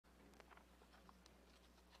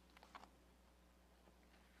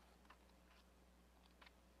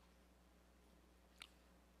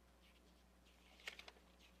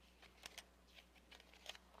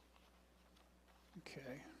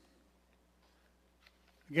Okay.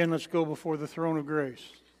 Again, let's go before the throne of grace.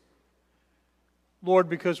 Lord,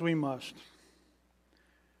 because we must.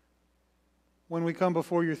 When we come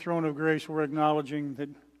before your throne of grace, we're acknowledging that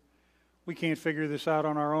we can't figure this out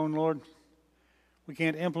on our own, Lord. We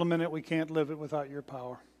can't implement it. We can't live it without your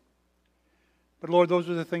power. But Lord, those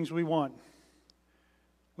are the things we want.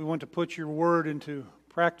 We want to put your word into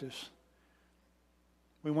practice.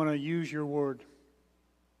 We want to use your word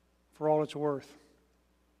for all it's worth,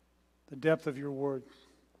 the depth of your word.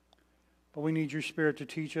 But we need your Spirit to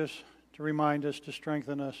teach us, to remind us, to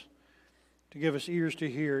strengthen us, to give us ears to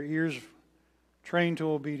hear, ears trained to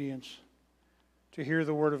obedience, to hear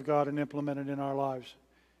the word of God and implement it in our lives.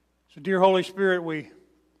 So, dear Holy Spirit, we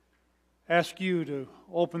ask you to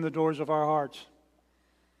open the doors of our hearts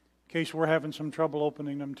in case we're having some trouble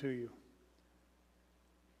opening them to you.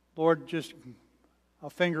 Lord, just a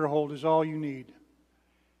finger hold is all you need,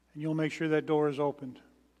 and you'll make sure that door is opened.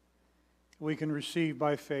 We can receive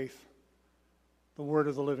by faith the word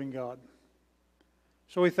of the living God.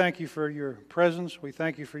 So we thank you for your presence. We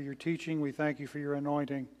thank you for your teaching. We thank you for your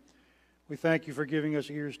anointing. We thank you for giving us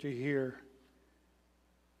ears to hear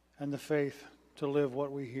and the faith to live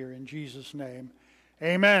what we hear. In Jesus' name,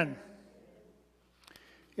 amen.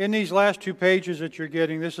 In these last 2 pages that you're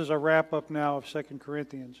getting, this is a wrap-up now of 2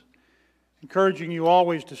 Corinthians. Encouraging you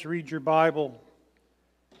always to read your Bible.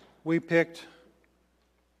 We picked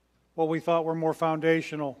what we thought were more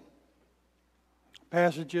foundational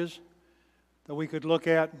passages that we could look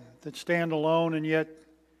at that stand alone, and yet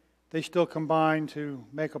they still combine to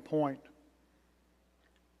make a point.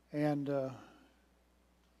 And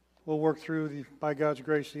we'll work through, by God's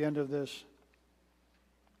grace, the end of this.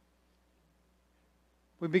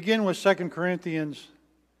 We begin with 2 Corinthians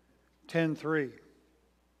 10:3. It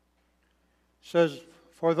says,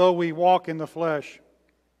 "For though we walk in the flesh,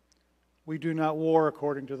 we do not war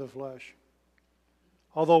according to the flesh.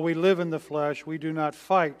 Although we live in the flesh, we do not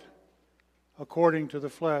fight according to the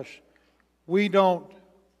flesh." We don't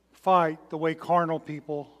fight the way carnal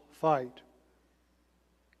people fight.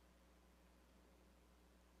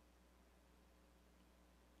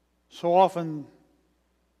 So often,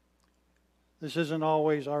 this isn't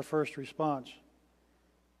always our first response.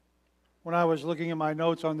 When I was looking at my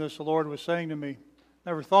notes on this, the Lord was saying to me,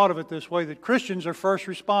 never thought of it this way, that Christians are first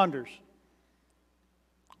responders.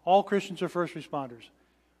 All Christians are first responders.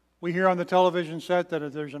 We hear on the television set that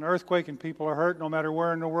if there's an earthquake and people are hurt, no matter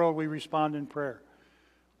where in the world, we respond in prayer.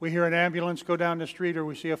 We hear an ambulance go down the street, or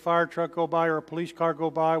we see a fire truck go by, or a police car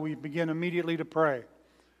go by, we begin immediately to pray.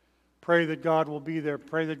 Pray that God will be there.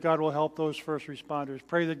 Pray that God will help those first responders.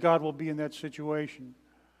 Pray that God will be in that situation.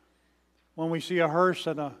 When we see a hearse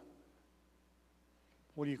and a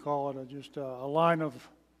line of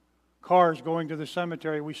cars going to the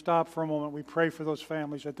cemetery, we stop for a moment. We pray for those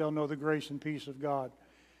families that they'll know the grace and peace of God.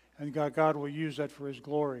 And God will use that for His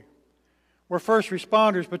glory. We're first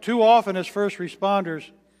responders, but too often as first responders,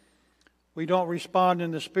 we don't respond in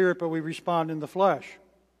the Spirit, but we respond in the flesh.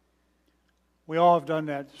 We all have done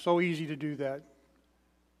that. It's so easy to do that.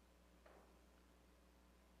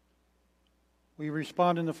 We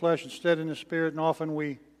respond in the flesh instead in the Spirit, and often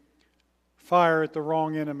we fire at the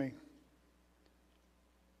wrong enemy.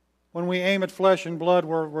 When we aim at flesh and blood,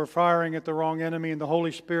 we're firing at the wrong enemy, and the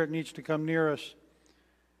Holy Spirit needs to come near us.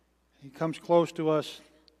 He comes close to us,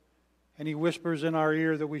 and He whispers in our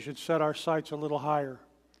ear that we should set our sights a little higher,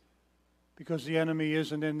 because the enemy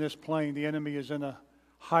isn't in this plane. The enemy is in a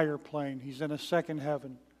higher plane. He's in a second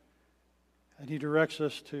heaven, and He directs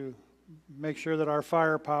us to make sure that our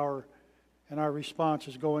firepower and our response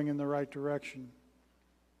is going in the right direction.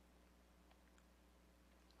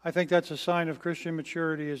 I think that's a sign of Christian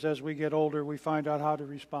maturity, is as we get older, we find out how to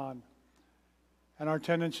respond. And our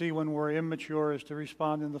tendency when we're immature is to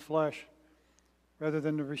respond in the flesh rather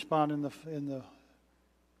than to respond in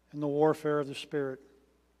the warfare of the Spirit.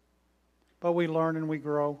 But we learn and we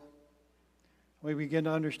grow. We begin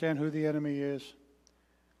to understand who the enemy is.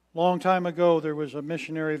 Long time ago, there was a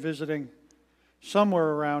missionary visiting somewhere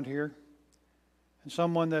around here, and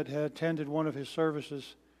someone that had attended one of his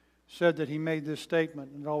services said that he made this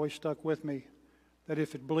statement, and it always stuck with me, that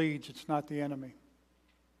if it bleeds, it's not the enemy.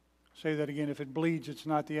 Say that again, if it bleeds, it's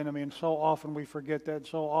not the enemy. And so often we forget that.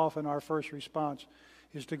 So often our first response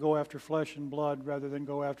is to go after flesh and blood rather than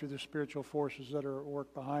go after the spiritual forces that are at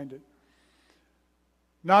work behind it.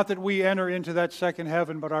 Not that we enter into that second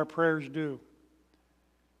heaven, but our prayers do.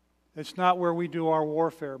 It's not where we do our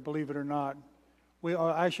warfare, believe it or not.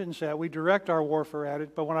 I shouldn't say that. We direct our warfare at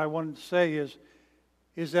it, but what I wanted to say is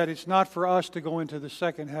that it's not for us to go into the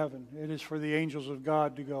second heaven. It is for the angels of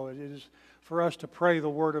God to go. It is for us to pray the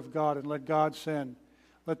Word of God and let God send.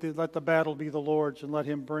 Let the battle be the Lord's and let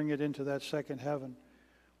Him bring it into that second heaven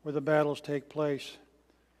where the battles take place.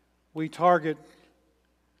 We target.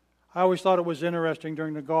 I always thought it was interesting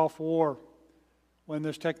during the Gulf War when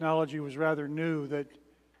this technology was rather new that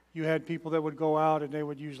you had people that would go out and they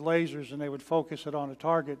would use lasers and they would focus it on a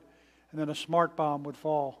target, and then a smart bomb would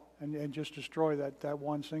fall and just destroy that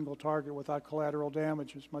one single target without collateral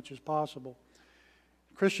damage as much as possible.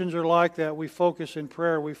 Christians are like that. We focus in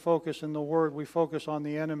prayer, we focus in the Word, we focus on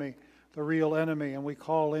the enemy, the real enemy, and we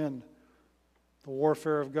call in the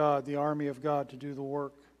warfare of God, the army of God to do the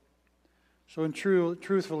work. So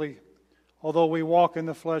truthfully, although we walk in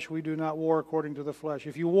the flesh, we do not war according to the flesh.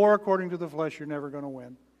 If you war according to the flesh, you're never going to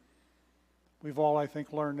win. We've all, I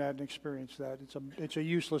think, learned that and experienced that. It's a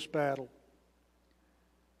useless battle.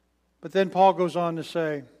 But then Paul goes on to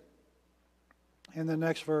say in the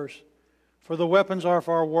next verse, for the weapons of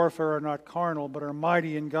our warfare are not carnal, but are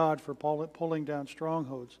mighty in God for pulling down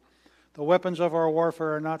strongholds. The weapons of our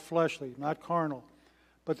warfare are not fleshly, not carnal,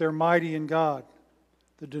 but they're mighty in God.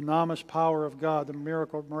 The dunamis power of God, the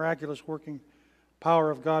miraculous working power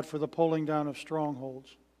of God for the pulling down of strongholds.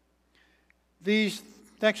 These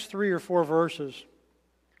next 3 or 4 verses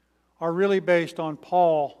are really based on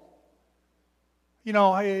Paul. You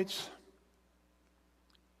know, it's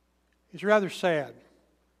rather sad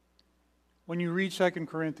when you read 2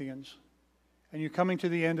 Corinthians and you're coming to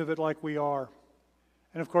the end of it like we are.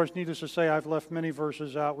 And of course, needless to say, I've left many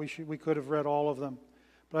verses out. We could have read all of them.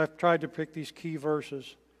 But I've tried to pick these key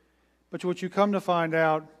verses. But what you come to find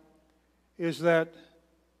out is that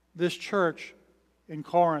this church in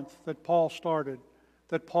Corinth that Paul started,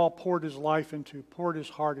 that Paul poured his life into, poured his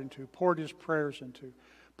heart into, poured his prayers into,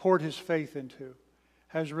 poured his faith into,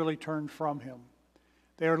 has really turned from him.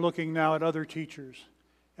 They are looking now at other teachers,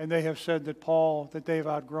 and they have said that they've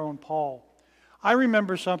outgrown Paul. I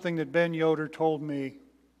remember something that Ben Yoder told me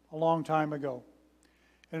a long time ago.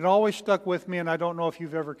 And it always stuck with me, and I don't know if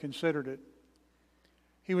you've ever considered it.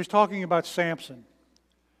 He was talking about Samson.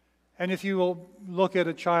 And if you will look at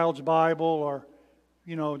a child's Bible or,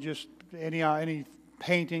 you know, just any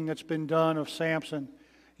painting that's been done of Samson,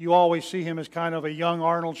 you always see him as kind of a young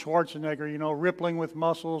Arnold Schwarzenegger, you know, rippling with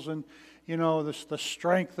muscles and, you know, the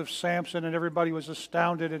strength of Samson, and everybody was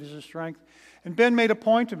astounded at his strength. And Ben made a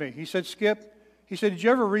point to me. He said, Skip, he said, did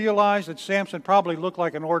you ever realize that Samson probably looked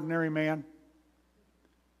like an ordinary man?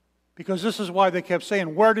 Because this is why they kept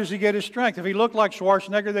saying, where does he get his strength? If he looked like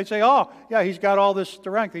Schwarzenegger, they'd say, oh, yeah, he's got all this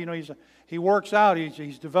strength. You know, he works out.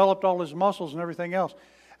 He's developed all his muscles and everything else.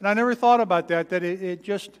 And I never thought about that it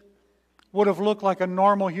just would have looked like a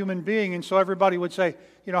normal human being. And so everybody would say,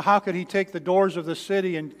 you know, how could he take the doors of the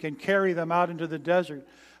city and can carry them out into the desert?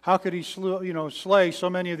 How could he slay so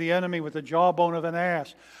many of the enemy with the jawbone of an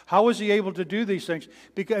ass? How was he able to do these things?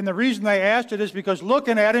 And the reason they asked it is because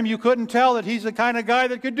looking at him, you couldn't tell that he's the kind of guy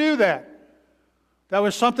that could do that. That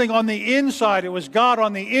was something on the inside. It was God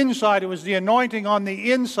on the inside. It was the anointing on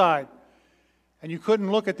the inside. And you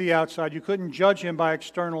couldn't look at the outside. You couldn't judge him by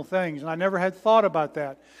external things. And I never had thought about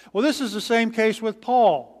that. Well, this is the same case with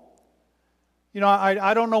Paul. You know,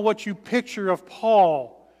 I don't know what you picture of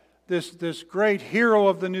Paul, this great hero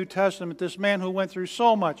of the New Testament, this man who went through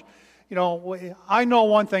so much. You know, I know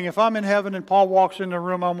one thing. If I'm in heaven and Paul walks in the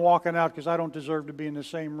room, I'm walking out because I don't deserve to be in the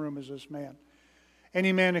same room as this man.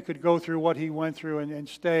 Any man that could go through what he went through and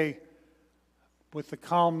stay with the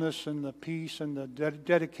calmness and the peace and the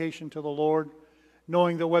dedication to the Lord,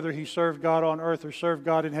 knowing that whether he served God on earth or served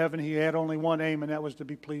God in heaven, he had only one aim, and that was to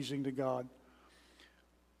be pleasing to God.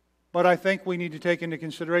 But I think we need to take into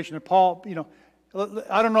consideration that Paul, you know,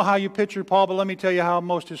 I don't know how you picture Paul, but let me tell you how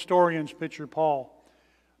most historians picture Paul.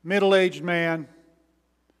 Middle-aged man,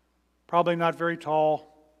 probably not very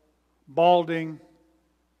tall, balding,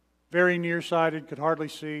 very nearsighted, could hardly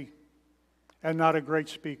see, and not a great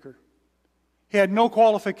speaker. He had no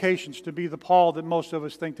qualifications to be the Paul that most of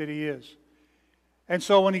us think that he is. And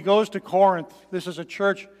so when he goes to Corinth, this is a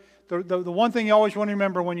church. The one thing you always want to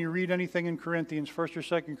remember when you read anything in Corinthians, 1st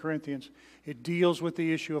or 2nd Corinthians, it deals with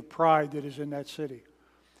the issue of pride that is in that city.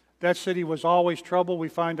 That city was always trouble. We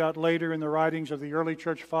find out later in the writings of the early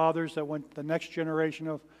church fathers that when the next generation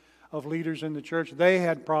of leaders in the church, they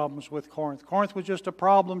had problems with Corinth. Corinth was just a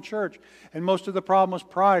problem church, and most of the problem was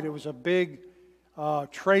pride. It was a big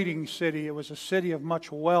trading city. It was a city of much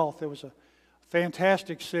wealth. It was a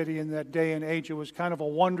fantastic city in that day and age. It was kind of a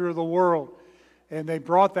wonder of the world. And they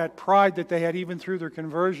brought that pride that they had even through their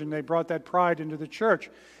conversion, they brought that pride into the church.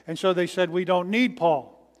 And so they said, we don't need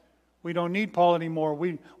Paul. We don't need Paul anymore.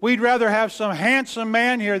 We'd rather have some handsome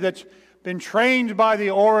man here that's been trained by the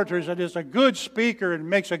orators and is a good speaker and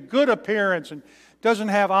makes a good appearance and doesn't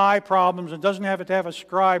have eye problems and doesn't have to have a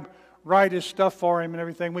scribe write his stuff for him and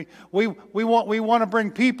everything. We want to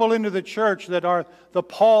bring people into the church that are the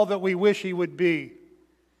Paul that we wish he would be.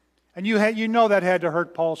 And you know that had to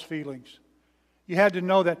hurt Paul's feelings. You had to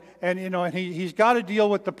know that. And he's got to deal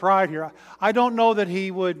with the pride here. I don't know that he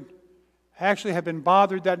would actually have been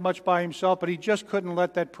bothered that much by himself, but he just couldn't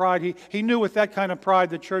let that pride. He knew with that kind of pride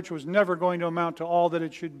the church was never going to amount to all that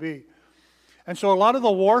it should be. And so a lot of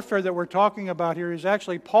the warfare that we're talking about here is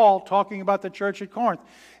actually Paul talking about the church at Corinth.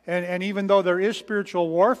 And even though there is spiritual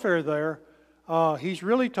warfare there, he's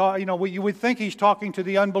really talking, you would think he's talking to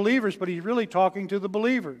the unbelievers, but he's really talking to the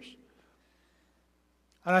believers.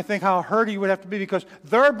 And I think how hurt he would have to be because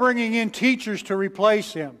they're bringing in teachers to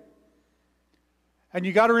replace him. And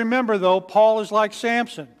you got to remember, though, Paul is like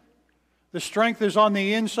Samson. The strength is on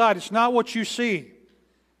the inside. It's not what you see.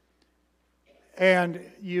 And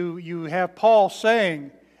you have Paul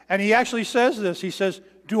saying, and he actually says this, he says,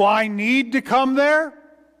 do I need to come there?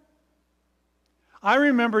 I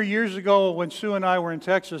remember years ago when Sue and I were in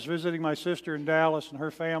Texas visiting my sister in Dallas and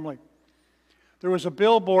her family. There was a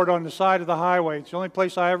billboard on the side of the highway. It's the only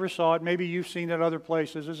place I ever saw it. Maybe you've seen it other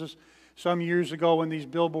places. This is some years ago when these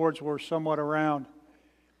billboards were somewhat around.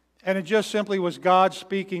 And it just simply was God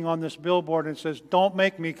speaking on this billboard and it says, don't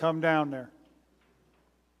make me come down there.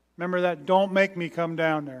 Remember that? Don't make me come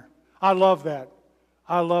down there. I love that.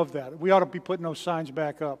 I love that. We ought to be putting those signs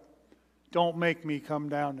back up. Don't make me come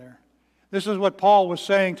down there. This is what Paul was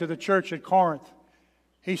saying to the church at Corinth.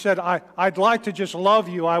 He said, I'd like to just love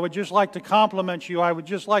you. I would just like to compliment you. I would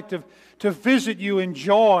just like to visit you in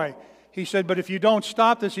joy. He said, but if you don't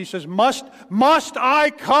stop this, he says, must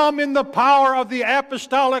I come in the power of the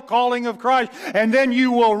apostolic calling of Christ? And then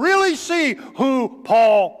you will really see who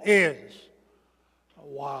Paul is.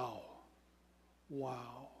 Wow.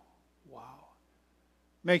 Wow. Wow.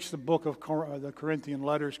 Makes the book of the Corinthian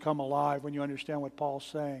letters come alive when you understand what Paul's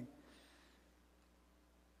saying.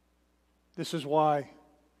 This is why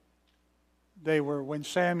when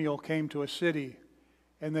Samuel came to a city,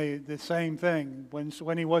 and the same thing.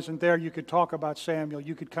 When he wasn't there, you could talk about Samuel.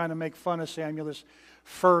 You could kind of make fun of Samuel, this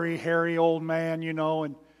furry, hairy old man,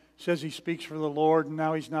 and says he speaks for the Lord, and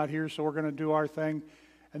now he's not here, so we're going to do our thing.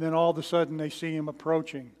 And then all of a sudden, they see him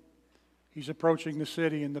approaching. He's approaching the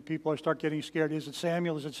city, and the people start getting scared. Is it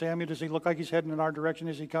Samuel? Is it Samuel? Does he look like he's heading in our direction?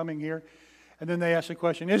 Is he coming here? And then they ask the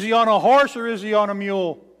question, is he on a horse or is he on a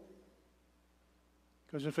mule?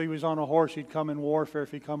 Because if he was on a horse, he'd come in warfare.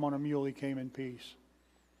 If he come on a mule, he came in peace.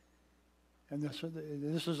 And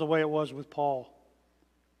this is the way it was with Paul.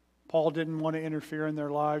 Paul didn't want to interfere in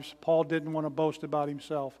their lives. Paul didn't want to boast about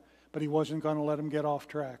himself, but he wasn't going to let them get off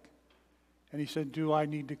track. And he said, do I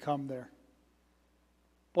need to come there?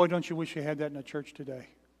 Boy, don't you wish you had that in the church today?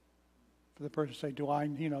 For the person to say, do I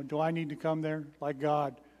need to come there? Like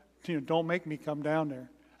God, don't make me come down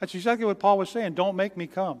there. That's exactly what Paul was saying. Don't make me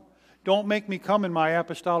come. Don't make me come in my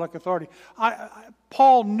apostolic authority.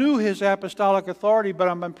 Paul knew his apostolic authority, but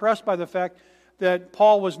I'm impressed by the fact that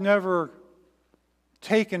Paul was never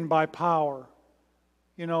taken by power.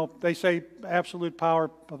 They say absolute power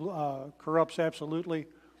corrupts absolutely.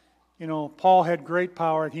 Paul had great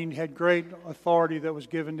power, and he had great authority that was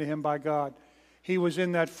given to him by God. He was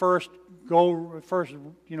in that first band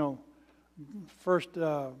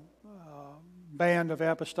of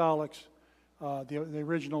apostolics. The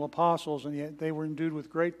original apostles, and they were endued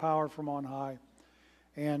with great power from on high.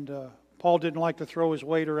 And Paul didn't like to throw his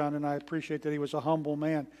weight around, and I appreciate that he was a humble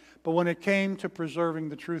man. But when it came to preserving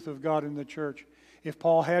the truth of God in the church, if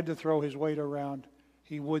Paul had to throw his weight around,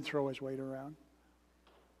 he would throw his weight around.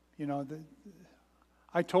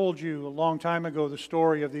 I told you a long time ago the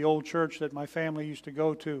story of the old church that my family used to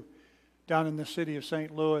go to down in the city of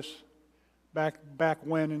St. Louis back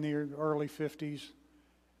when in the early 50s.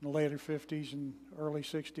 In the later 50s and early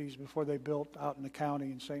 60s before they built out in the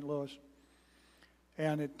county in St. Louis.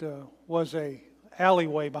 And it was a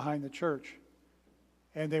alleyway behind the church.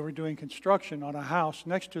 And they were doing construction on a house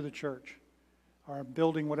next to the church, or a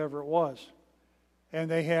building, whatever it was. And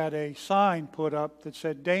they had a sign put up that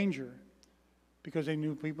said danger, because they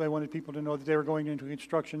wanted people to know that they were going into a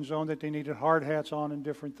construction zone, that they needed hard hats on and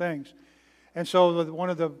different things. And so one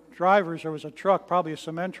of the drivers, there was a truck, probably a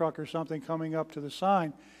cement truck or something, coming up to the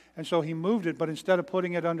sign. And so he moved it, but instead of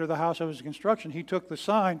putting it under the house that was construction, he took the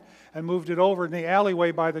sign and moved it over in the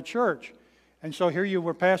alleyway by the church. And so here you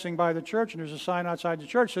were passing by the church, and there's a sign outside the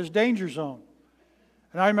church that says danger zone.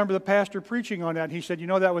 And I remember the pastor preaching on that, and he said,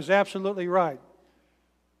 that was absolutely right.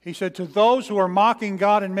 He said, to those who are mocking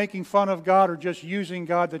God and making fun of God or just using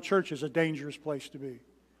God, the church is a dangerous place to be.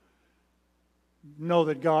 know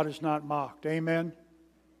that God is not mocked. Amen?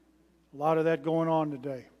 A lot of that going on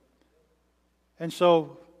today. And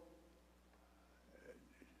so,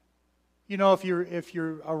 you know, if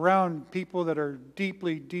you're around people that are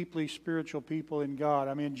deeply, deeply spiritual people in God,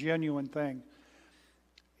 I mean, genuine thing,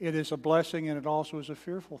 it is a blessing and it also is a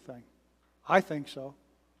fearful thing. I think so.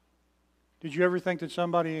 Did you ever think that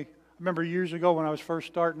somebody, I remember years ago when I was first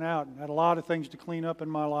starting out and had a lot of things to clean up in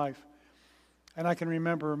my life, and I can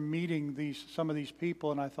remember meeting some of these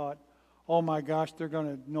people, and I thought, oh my gosh, they're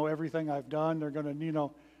going to know everything I've done. They're going to, you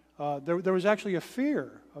know, there was actually a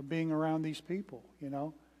fear of being around these people, you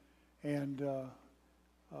know. And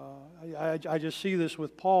I just see this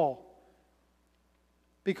with Paul.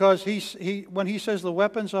 Because when he says the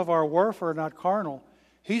weapons of our warfare are not carnal,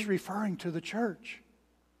 he's referring to the church.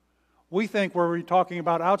 We think we're talking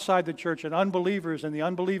about outside the church and unbelievers and the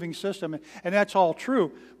unbelieving system, and that's all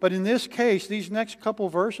true. But in this case, these next couple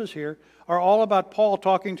verses here are all about Paul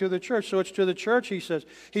talking to the church. So it's to the church, he says.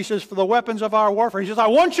 He says, for the weapons of our warfare. He says, I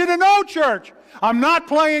want you to know, church, I'm not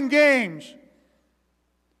playing games.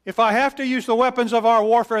 If I have to use the weapons of our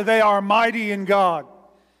warfare, they are mighty in God.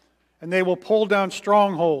 And they will pull down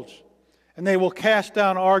strongholds. And they will cast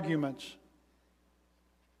down arguments.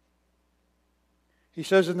 He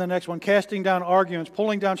says in the next one, casting down arguments,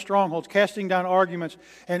 pulling down strongholds, casting down arguments,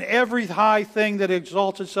 and every high thing that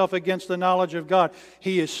exalts itself against the knowledge of God.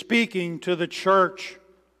 He is speaking to the church.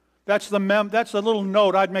 That's the little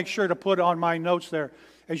note I'd make sure to put on my notes there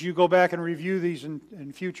as you go back and review these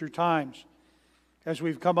in future times. As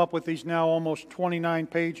we've come up with these now almost 29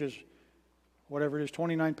 pages, whatever it is,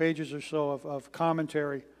 29 pages or so of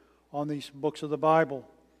commentary on these books of the Bible.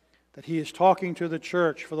 That he is talking to the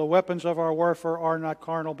church, for the weapons of our warfare are not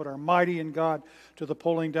carnal, but are mighty in God to the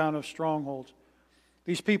pulling down of strongholds.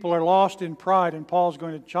 These people are lost in pride, and Paul's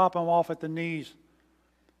going to chop them off at the knees,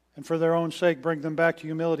 and for their own sake bring them back to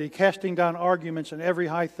humility, casting down arguments and every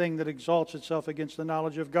high thing that exalts itself against the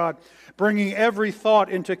knowledge of God, bringing every thought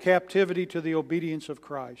into captivity to the obedience of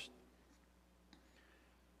Christ.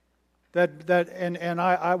 When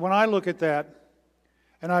I look at that,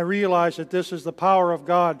 and I realize that this is the power of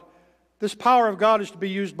God. This power of God is to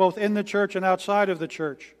be used both in the church and outside of the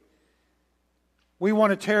church. We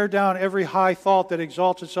want to tear down every high thought that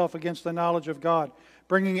exalts itself against the knowledge of God,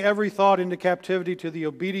 bringing every thought into captivity to the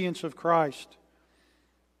obedience of Christ.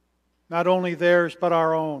 Not only theirs, but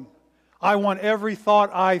our own. I want every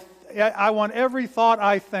thought I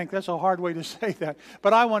think. That's a hard way to say that.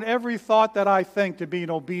 But I want every thought that I think to be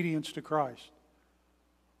in obedience to Christ.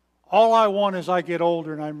 All I want as I get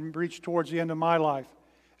older and I reach towards the end of my life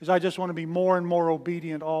is I just want to be more and more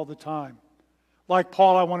obedient all the time. Like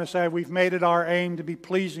Paul, I want to say we've made it our aim to be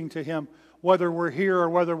pleasing to Him, whether we're here or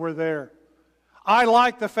whether we're there. I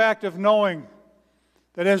like the fact of knowing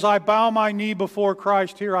that as I bow my knee before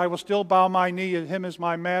Christ here, I will still bow my knee at Him as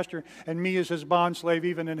my master and me as His bondslave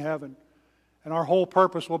even in heaven. And our whole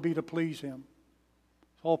purpose will be to please Him.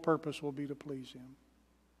 His whole purpose will be to please Him.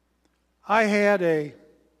 I had a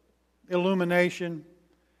illumination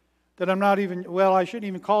that I shouldn't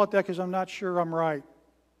even call it that because I'm not sure I'm right.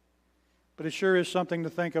 But it sure is something to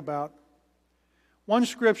think about. One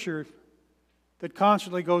scripture that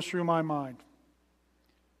constantly goes through my mind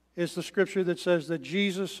is the scripture that says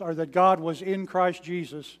that God was in Christ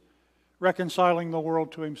Jesus reconciling the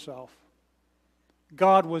world to Himself.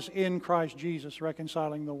 God was in Christ Jesus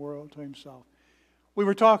reconciling the world to Himself. We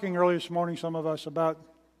were talking earlier this morning, some of us, about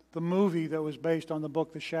the movie that was based on the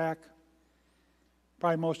book The Shack.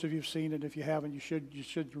 Probably most of you have seen it. If you haven't, you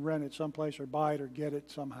should rent it someplace or buy it or get it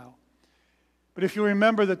somehow. But if you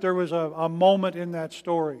remember that there was a moment in that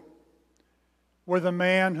story where the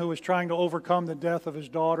man who was trying to overcome the death of his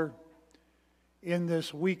daughter in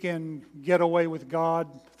this weekend getaway with God,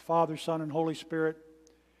 Father, Son, and Holy Spirit,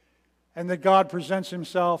 and that God presents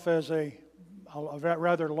Himself as a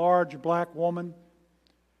rather large black woman,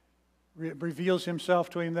 reveals Himself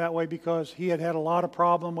to him that way because he had had a lot of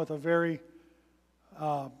problem with a very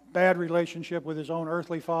bad relationship with his own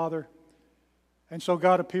earthly father. And so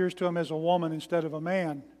God appears to him as a woman instead of a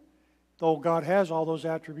man, though God has all those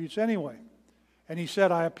attributes anyway. And He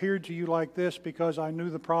said, I appeared to you like this because I knew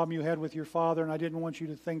the problem you had with your father and I didn't want you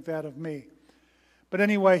to think that of me. But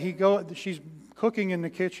anyway, she's cooking in the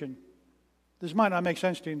kitchen. This might not make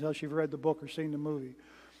sense to you until you've read the book or seen the movie.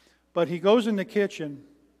 But he goes in the kitchen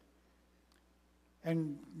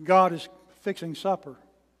and God is fixing supper.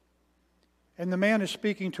 And the man is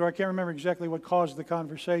speaking to her. I can't remember exactly what caused the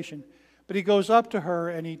conversation. But he goes up to her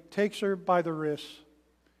and he takes her by the wrists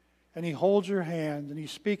and he holds her hand and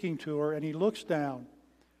he's speaking to her and he looks down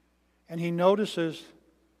and he notices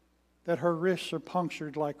that her wrists are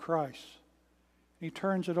punctured like Christ's. He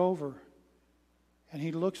turns it over, and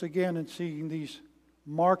he looks again and seeing these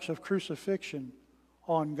marks of crucifixion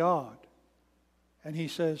on God. And he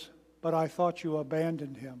says, "But I thought you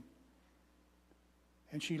abandoned him."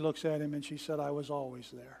 And she looks at him and she said, "I was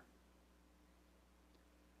always there."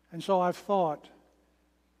 And so I've thought,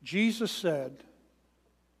 Jesus said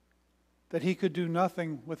that he could do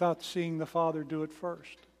nothing without seeing the Father do it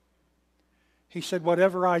first. He said,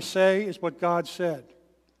 "Whatever I say is what God said."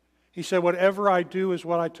 He said, "Whatever I do is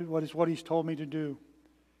what he's told me to do."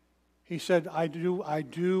 He said, I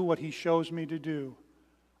do what he shows me to do."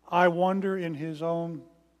 I wonder in his own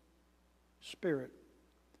spirit,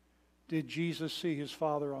 did Jesus see his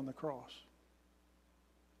Father on the cross?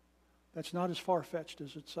 That's not as far-fetched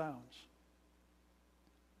as it sounds.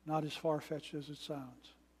 Not as far-fetched as it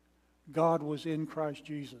sounds. God was in Christ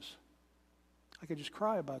Jesus. I could just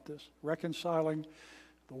cry about this. Reconciling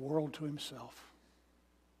the world to himself.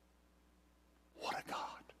 What a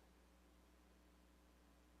God.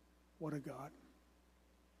 What a God.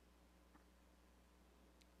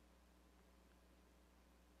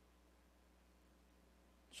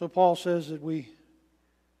 So Paul says that we,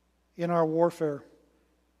 in our warfare,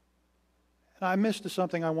 and I missed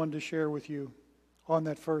something I wanted to share with you on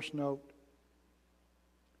that first note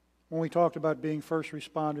when we talked about being first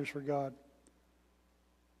responders for God.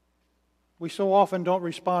 We so often don't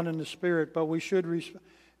respond in the Spirit, but we should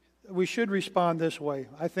respond this way.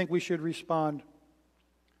 I think we should respond.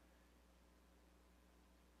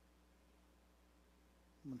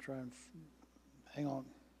 I'm going to try and hang on.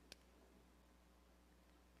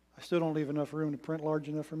 I still don't leave enough room to print large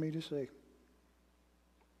enough for me to see.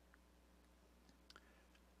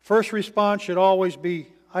 First response should always be,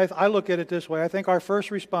 I look at it this way. I think our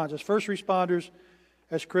first response, as first responders,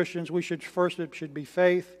 as Christians, it should be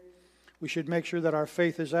faith. We should make sure that our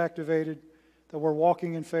faith is activated, that we're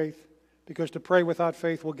walking in faith, because to pray without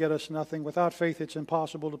faith will get us nothing. Without faith, it's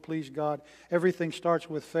impossible to please God. Everything starts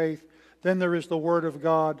with faith. Then there is the Word of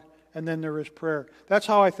God, and then there is prayer. That's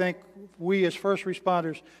how I think we as first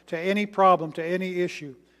responders to any problem, to any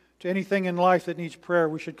issue, to anything in life that needs prayer,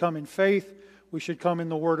 we should come in faith, we should come in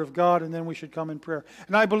the Word of God, and then we should come in prayer.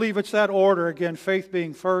 And I believe it's that order, again, faith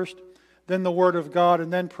being first, then the Word of God,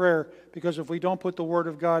 and then prayer. Because if we don't put the Word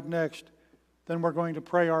of God next, then we're going to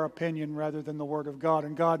pray our opinion rather than the Word of God.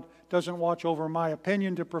 And God doesn't watch over my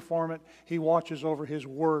opinion to perform it. He watches over His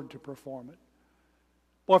Word to perform it.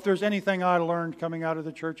 Well, if there's anything I learned coming out of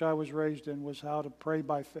the church I was raised in was how to pray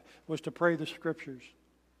was to pray the Scriptures.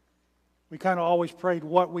 We kind of always prayed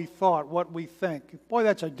what we thought, what we think. Boy,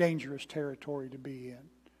 that's a dangerous territory to be in.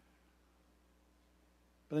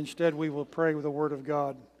 But instead we will pray with the Word of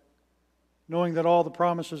God, knowing that all the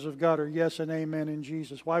promises of God are yes and amen in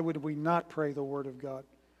Jesus. Why would we not pray the Word of God?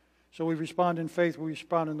 So we respond in faith, we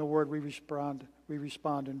respond in the Word, we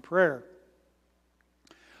respond in prayer.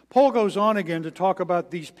 Paul goes on again to talk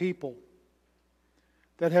about these people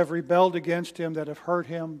that have rebelled against him, that have hurt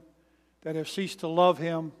him, that have ceased to love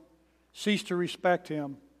him, ceased to respect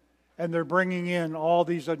him, and they're bringing in all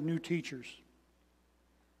these new teachers.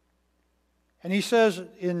 And he says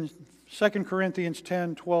in 2 Corinthians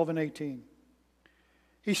 10, 12, and 18,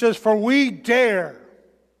 he says, "For we dare,"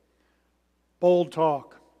 bold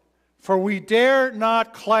talk, "for we dare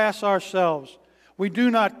not class ourselves, we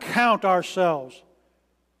do not count ourselves,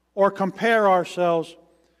 or compare ourselves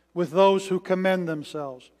with those who commend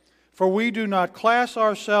themselves. For we do not class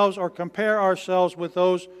ourselves or compare ourselves with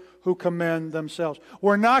those who commend themselves."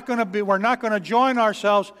 We're not going to join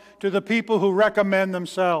ourselves to the people who recommend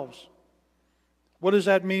themselves. What does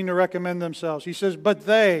that mean, to recommend themselves? He says, "But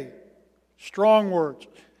they," strong words,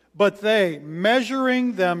 "but they,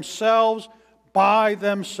 measuring themselves by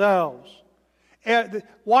themselves."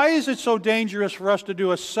 Why is it so dangerous for us to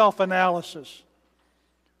do a self-analysis?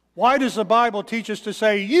 Why does the Bible teach us to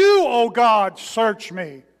say, "You, O God, search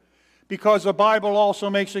me"? Because the Bible also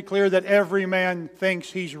makes it clear that every man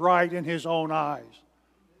thinks he's right in his own eyes.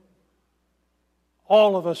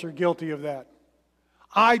 All of us are guilty of that.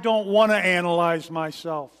 I don't want to analyze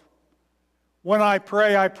myself. When I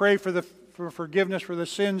pray for forgiveness for the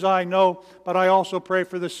sins I know, but I also pray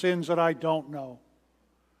for the sins that I don't know.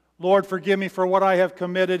 Lord, forgive me for what I have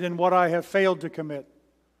committed and what I have failed to commit.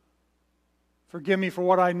 Forgive me for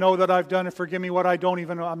what I know that I've done, and forgive me what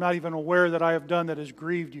I'm not even aware that I have done that has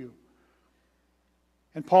grieved you.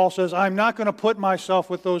 And Paul says, I'm not going to put myself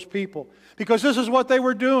with those people, because this is what they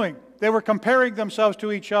were doing. They were comparing themselves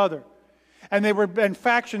to each other. And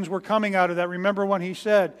factions were coming out of that. Remember when he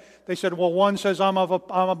said, they said, well, one says, I'm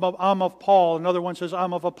of Paul. Another one says,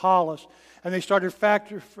 I'm of Apollos. And they started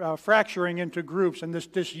fracturing into groups. And this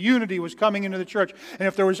disunity was coming into the church. And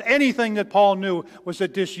if there was anything that Paul knew, was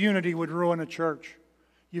that disunity would ruin a church.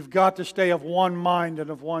 You've got to stay of one mind and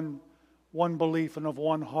of one belief and of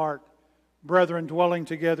one heart. Brethren, dwelling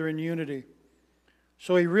together in unity.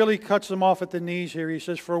 So he really cuts them off at the knees here. He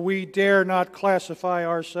says, for we dare not class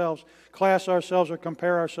ourselves or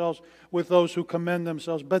compare ourselves with those who commend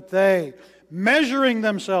themselves. But they, measuring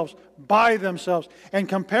themselves by themselves and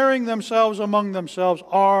comparing themselves among themselves,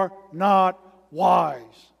 are not wise.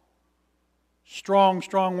 Strong,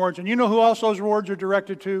 strong words. And you know who else those words are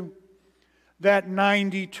directed to? That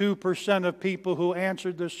 92% of people who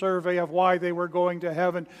answered the survey of why they were going to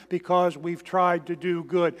heaven, because we've tried to do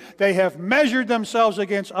good. They have measured themselves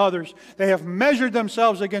against others. They have measured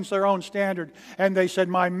themselves against their own standard. And they said,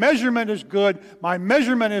 my measurement is good, my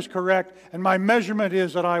measurement is correct, and my measurement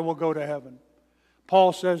is that I will go to heaven.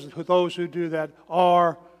 Paul says that those who do that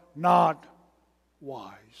are not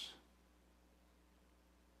wise.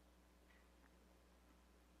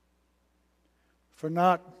 For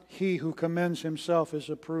not he who commends himself is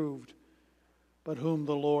approved, but whom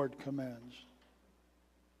the Lord commends.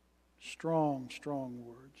 Strong, strong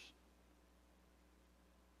words.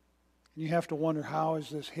 And you have to wonder, how is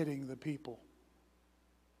this hitting the people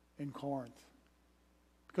in Corinth?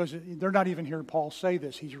 Because they're not even hearing Paul say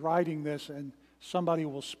this. He's writing this, and somebody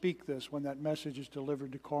will speak this when that message is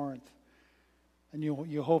delivered to Corinth. And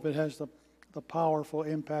you hope it has the powerful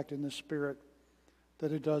impact in the Spirit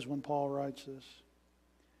that it does when Paul writes this.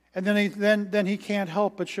 And then he can't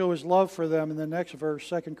help but show his love for them in the next verse,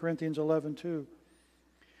 2 Corinthians 11:2.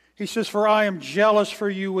 He says, for I am jealous for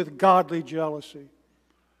you with godly jealousy.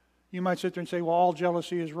 You might sit there and say, well, all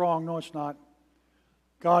jealousy is wrong. No, it's not.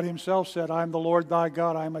 God himself said, I am the Lord thy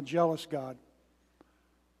God. I am a jealous God.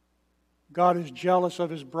 God is jealous of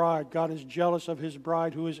his bride. God is jealous of his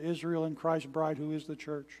bride, who is Israel, and Christ's bride, who is the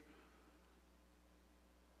church.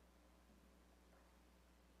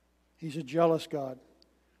 He's a jealous God.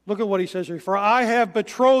 Look at what he says here. For I have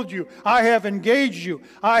betrothed you, I have engaged you,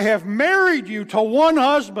 I have married you to one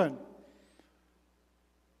husband.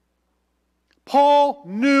 Paul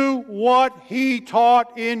knew what he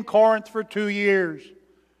taught in Corinth for 2 years.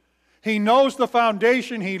 He knows the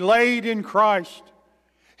foundation he laid in Christ.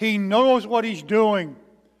 He knows what he's doing.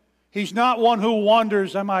 He's not one who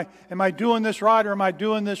wonders, am I doing this right or am I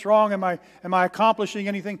doing this wrong? Am I accomplishing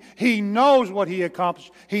anything? He knows what he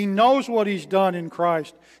accomplished. He knows what he's done in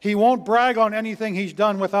Christ. He won't brag on anything he's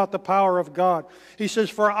done without the power of God. He says,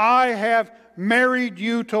 for I have married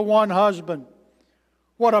you to one husband.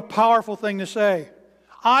 What a powerful thing to say.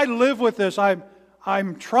 I live with this.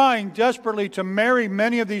 I'm trying desperately to marry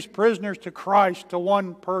many of these prisoners to Christ, to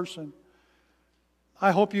one person.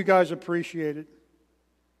 I hope you guys appreciate it.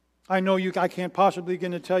 I know I can't possibly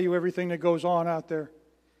begin to tell you everything that goes on out there.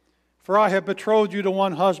 For I have betrothed you to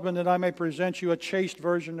one husband, that I may present you a chaste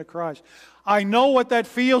virgin to Christ. I know what that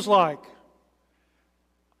feels like.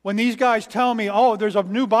 When these guys tell me, oh, there's a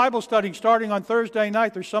new Bible study starting on Thursday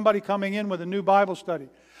night, there's somebody coming in with a new Bible study.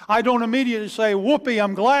 I don't immediately say, whoopee,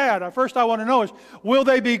 I'm glad. First I want to know is, will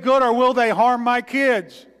they be good or will they harm my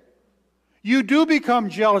kids? You do become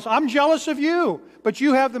jealous. I'm jealous of you, but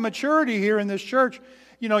you have the maturity here in this church.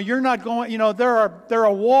 You know, you're not going, you know, there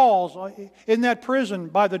are walls in that prison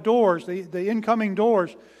by the doors, the incoming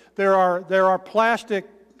doors. There are plastic,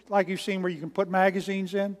 like you've seen, where you can put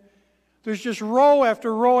magazines in. There's just row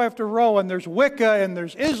after row after row, and there's Wicca, and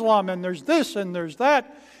there's Islam, and there's this, and there's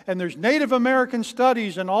that, and there's Native American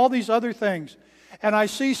studies, and all these other things. And I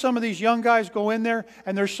see some of these young guys go in there,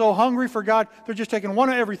 and they're so hungry for God, they're just taking one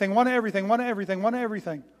of everything, one of everything, one of everything, one of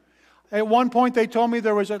everything. At one point, they told me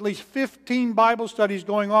there was at least 15 Bible studies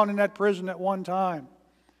going on in that prison at one time.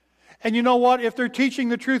 And you know what? If they're teaching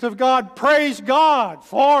the truth of God, praise God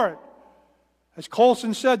for it. As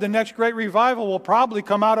Colson said, the next great revival will probably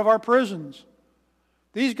come out of our prisons.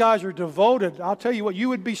 These guys are devoted. I'll tell you what, you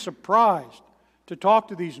would be surprised to talk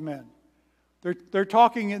to these men. They're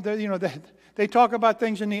talking, you know, they talk about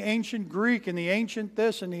things in the ancient Greek and the ancient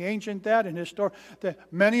this and the ancient that and historic.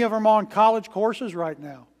 Many of them are on college courses right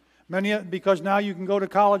now. Because now you can go to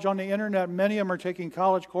college on the internet. Many of them are taking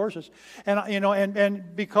college courses, and you know,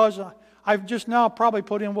 and because I've just now probably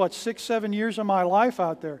put in 6-7 years of my life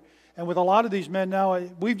out there, and with a lot of these men now,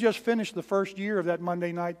 we've just finished the first year of that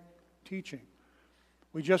Monday night teaching.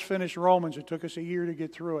 We just finished Romans. It took us a year to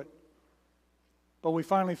get through it, but we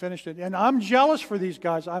finally finished it. And I'm jealous for these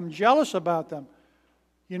guys. I'm jealous about them.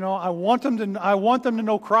 You know, I want them to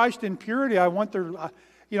know Christ in purity.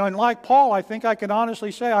 And like Paul, I think I can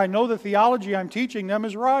honestly say I know the theology I'm teaching them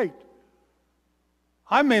is right.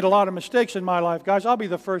 I've made a lot of mistakes in my life, guys. I'll be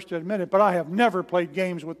the first to admit it, but I have never played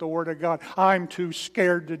games with the Word of God. I'm too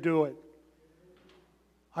scared to do it.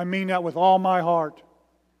 I mean that with all my heart.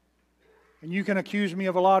 And you can accuse me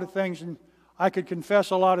of a lot of things, and I could confess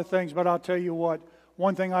a lot of things, but I'll tell you what,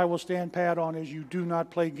 one thing I will stand pat on is you do not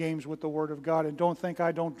play games with the Word of God. And don't think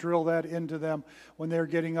I don't drill that into them when they're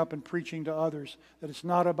getting up and preaching to others, that it's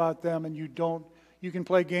not about them, and you can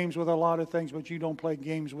play games with a lot of things, but you don't play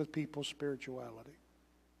games with people's spirituality.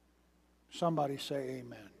 Somebody say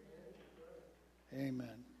amen.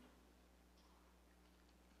 Amen.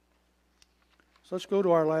 So let's go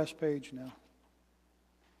to our last page now.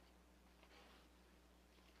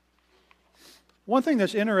 One thing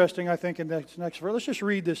that's interesting, I think, in this next verse, let's just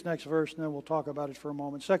read this next verse and then we'll talk about it for a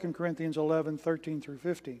moment. 2 Corinthians 11, 13 through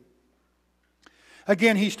 15.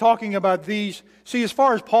 Again, he's talking about these. See, as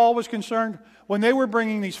far as Paul was concerned, when they were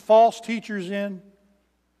bringing these false teachers in,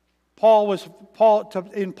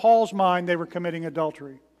 in Paul's mind, they were committing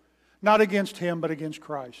adultery. Not against him, but against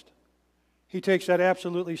Christ. He takes that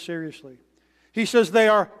absolutely seriously. He says they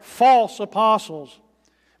are false apostles,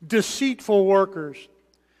 deceitful workers,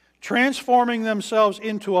 transforming themselves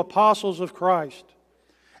into apostles of Christ.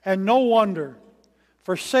 And no wonder,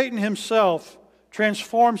 for Satan himself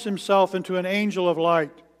transforms himself into an angel of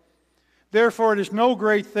light. Therefore, it is no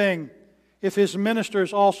great thing if his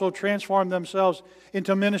ministers also transform themselves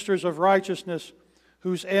into ministers of righteousness,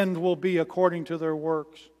 whose end will be according to their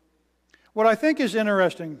works. What I think is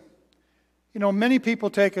interesting, many people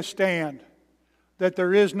take a stand that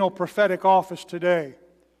there is no prophetic office today.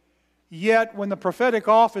 Yet, when the prophetic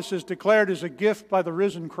office is declared as a gift by the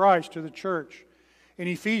risen Christ to the church, in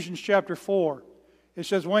Ephesians chapter 4, it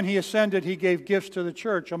says, when he ascended, he gave gifts to the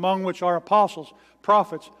church, among which are apostles,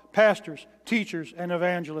 prophets, pastors, teachers, and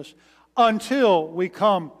evangelists, until we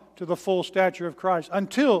come to the full stature of Christ,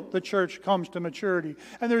 until the church comes to maturity.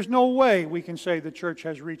 And there's no way we can say the church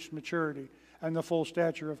has reached maturity and the full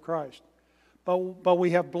stature of Christ. But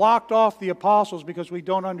we have blocked off the apostles because we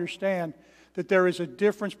don't understand that there is a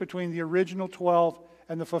difference between the original 12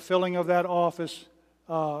 and the fulfilling of that office,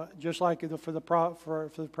 just like for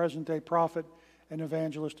the present-day prophet and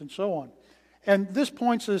evangelist and so on. And this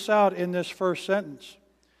points this out in this first sentence.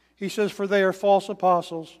 He says, for they are false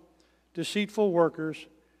apostles, deceitful workers,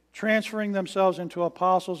 transferring themselves into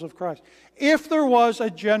apostles of Christ. If there was a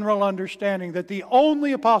general understanding that the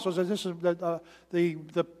only apostles, and this is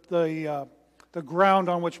the ground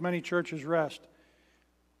on which many churches rest,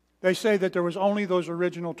 they say that there was only those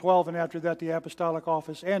original 12, and after that the apostolic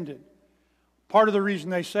office ended. Part of the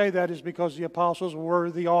reason they say that is because the apostles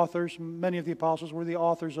were the authors, many of the apostles were the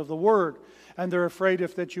authors of the Word. And they're afraid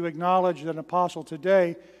if that you acknowledge an apostle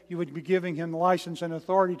today, you would be giving him license and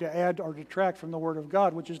authority to add or detract from the Word of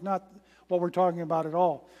God, which is not what we're talking about at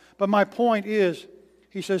all. But my point is,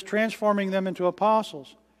 he says, transforming them into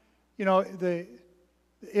apostles.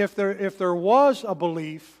 If there was a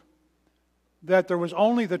belief that there was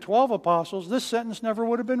only the 12 apostles, this sentence never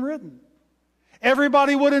would have been written.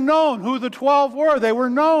 Everybody would have known who the 12 were. They were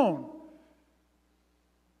known.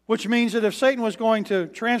 Which means that if Satan was going to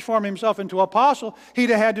transform himself into an apostle, he'd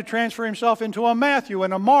have had to transfer himself into a Matthew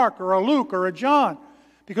and a Mark or a Luke or a John,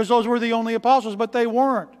 because those were the only apostles, but they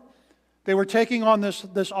weren't. They were taking on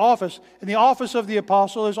this office. And the office of the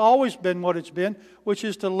apostle has always been what it's been, which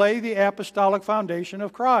is to lay the apostolic foundation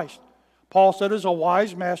of Christ. Paul said, as a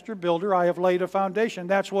wise master builder, I have laid a foundation.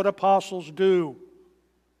 That's what apostles do.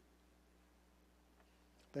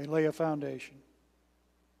 They lay a foundation.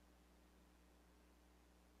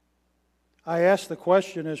 I asked the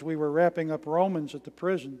question as we were wrapping up Romans at the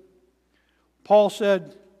prison. Paul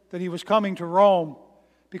said that he was coming to Rome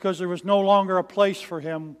because there was no longer a place for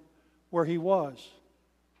him where he was.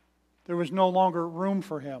 There was no longer room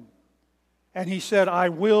for him. And he said, I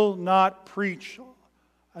will not preach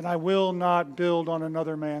and I will not build on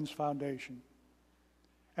another man's foundation.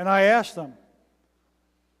 And I asked them,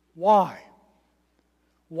 why?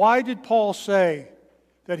 Why did Paul say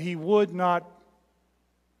that he would not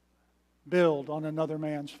build on another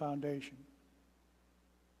man's foundation?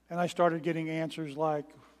 And I started getting answers like,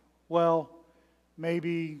 well,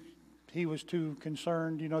 maybe he was too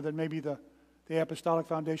concerned, that maybe the apostolic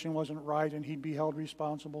foundation wasn't right and he'd be held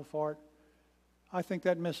responsible for it. I think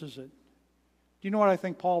that misses it. Do you know what I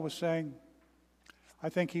think Paul was saying? I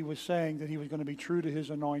think he was saying that he was going to be true to his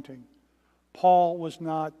anointing. Paul was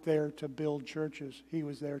not there to build churches. He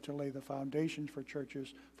was there to lay the foundations for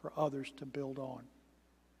churches for others to build on.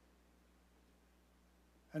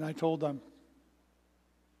 And I told them,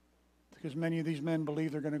 because many of these men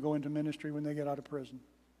believe they're going to go into ministry when they get out of prison.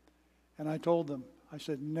 And I told them, I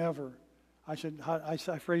said, never. I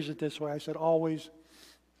phrased it this way. I said, always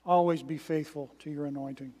be faithful to your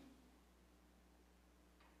anointing.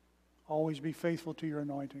 Always be faithful to your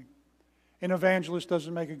anointing. An evangelist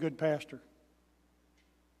doesn't make a good pastor.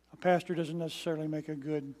 A pastor doesn't necessarily make a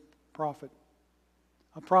good prophet.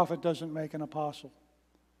 A prophet doesn't make an apostle.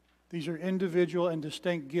 These are individual and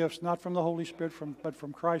distinct gifts, not from the Holy Spirit, but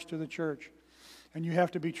from Christ to the church. And you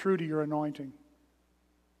have to be true to your anointing.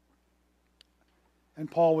 And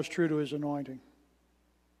Paul was true to his anointing.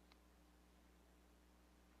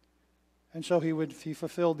 And so he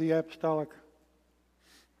fulfilled the apostolic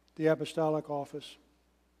office.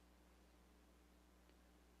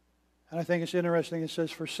 And I think it's interesting. It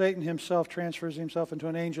says, for Satan himself transfers himself into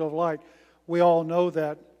an angel of light. We all know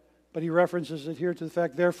that, but he references it here to the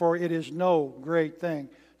fact, therefore it is no great thing.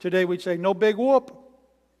 Today we'd say, no big whoop.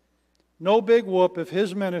 No big whoop if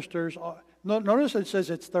his ministers, notice it says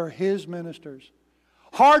they're his ministers.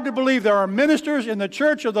 Hard to believe there are ministers in the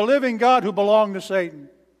church of the living God who belong to Satan.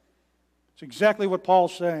 It's exactly what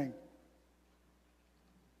Paul's saying.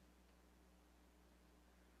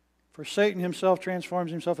 For Satan himself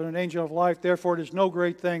transforms himself into an angel of light. Therefore, it is no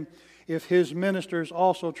great thing if his ministers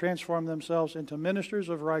also transform themselves into ministers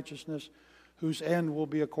of righteousness, whose end will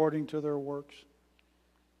be according to their works.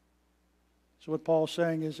 So what Paul's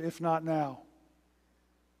saying is, if not now,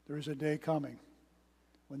 there is a day coming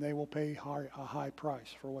when they will pay a high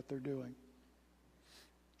price for what they're doing.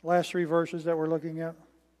 Last three verses that we're looking at.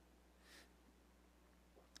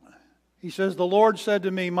 He says, the Lord said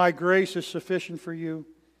to me, my grace is sufficient for you,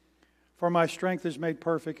 for my strength is made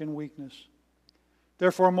perfect in weakness.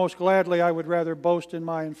 Therefore, most gladly I would rather boast in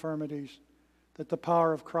my infirmities, that the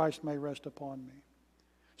power of Christ may rest upon me.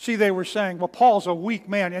 See, they were saying, well, Paul's a weak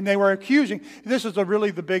man, and they were accusing. This is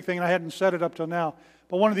really the big thing, and I hadn't said it up till now.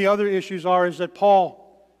 But one of the other issues is that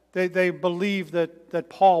Paul, they believed that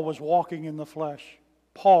Paul was walking in the flesh.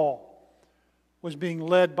 Paul was being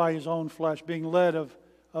led by his own flesh, being led of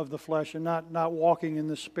the flesh, and not walking in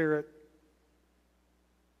the Spirit.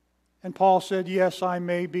 And Paul said, yes, I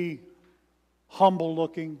may be humble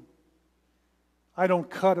looking. I don't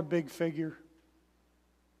cut a big figure.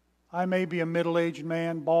 I may be a middle-aged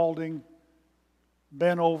man, balding,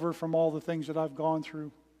 bent over from all the things that I've gone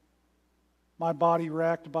through. My body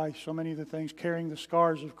racked by so many of the things, carrying the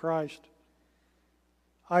scars of Christ.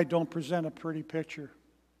 I don't present a pretty picture.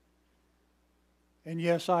 And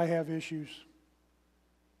yes, I have issues.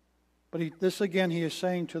 But this again he is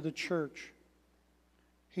saying to the church.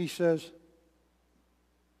 He says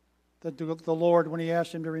that the Lord, when he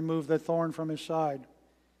asked him to remove that thorn from his side,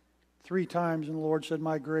 3 times, and the Lord said,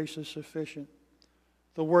 my grace is sufficient.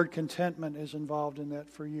 The word contentment is involved in that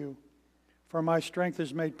for you. For my strength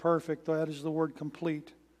is made perfect. That is the word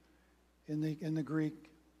complete in the Greek.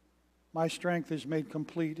 My strength is made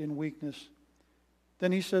complete in weakness.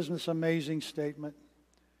 Then he says this amazing statement,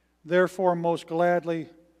 therefore most gladly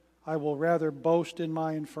I will rather boast in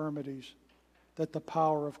my infirmities, that the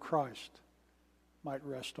power of Christ might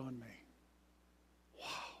rest on me. Wow.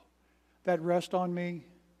 That rest on me,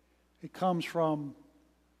 it comes from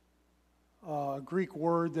a Greek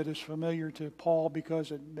word that is familiar to Paul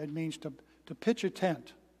because it means to pitch a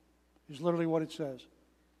tent, is literally what it says.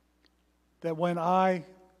 That when I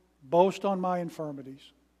boast on my infirmities,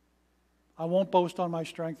 I won't boast on my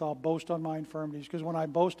strength, I'll boast on my infirmities, because when I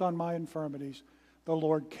boast on my infirmities, the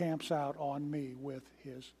Lord camps out on me with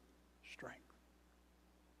his strength.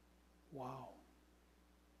 Wow.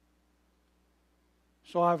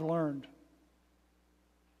 So I've learned,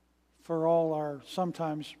 for all our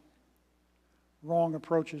sometimes wrong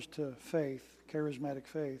approaches to faith, charismatic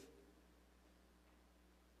faith,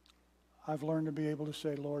 I've learned to be able to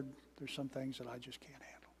say, Lord, there's some things that I just can't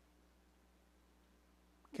handle.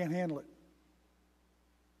 Can't handle it.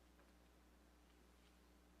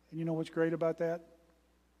 And you know what's great about that?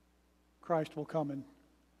 Christ will come and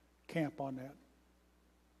camp on that.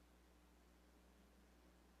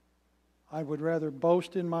 I would rather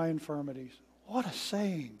boast in my infirmities. What a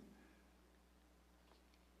saying.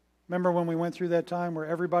 Remember when we went through that time where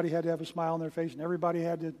everybody had to have a smile on their face and everybody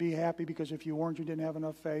had to be happy because if you weren't, you didn't have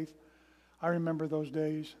enough faith? I remember those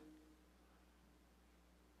days.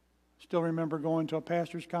 Still remember going to a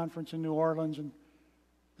pastor's conference in New Orleans and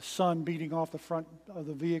the sun beating off the front of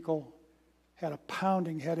the vehicle. Had a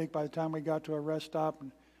pounding headache by the time we got to a rest stop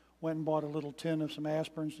and went and bought a little tin of some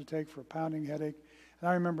aspirins to take for a pounding headache. And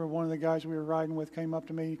I remember one of the guys we were riding with came up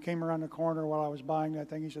to me, came around the corner while I was buying that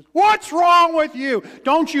thing. He says, "What's wrong with you?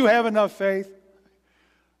 Don't you have enough faith?"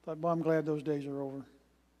 I thought, well, I'm glad those days are over.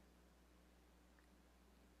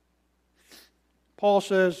 Paul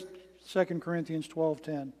says, 2 Corinthians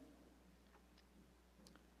 12:10,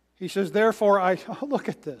 He says, therefore, look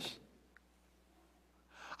at this.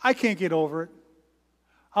 I can't get over it.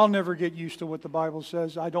 I'll never get used to what the Bible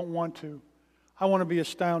says. I don't want to. I want to be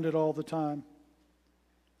astounded all the time.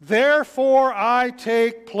 Therefore, I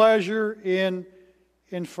take pleasure in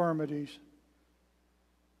infirmities.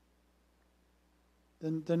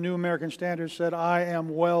 The New American Standard said, I am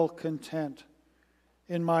well content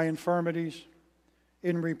in my infirmities,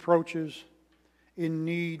 in reproaches, in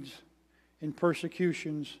needs, in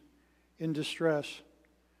persecutions, in distress,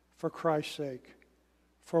 for Christ's sake.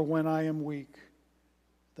 For when I am weak,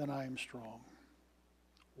 then I am strong.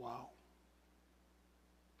 Wow.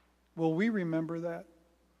 Will we remember that?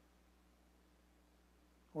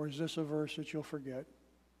 Or is this a verse that you'll forget?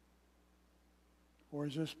 Or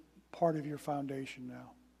is this part of your foundation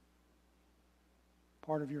now?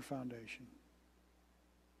 Part of your foundation.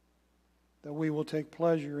 That we will take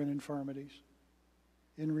pleasure in infirmities,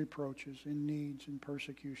 in reproaches, in needs, in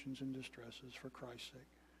persecutions, and distresses for Christ's sake.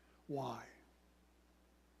 Why?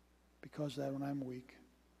 Because that when I'm weak,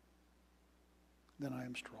 then I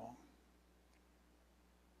am strong.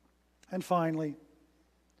 And finally,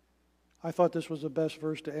 I thought this was the best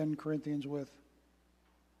verse to end Corinthians with.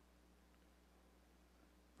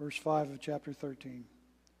 Verse 5 of chapter 13.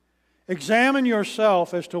 Examine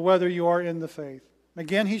yourself as to whether you are in the faith.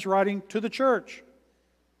 Again, he's writing to the church.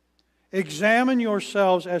 Examine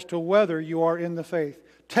yourselves as to whether you are in the faith.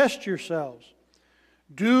 Test yourselves.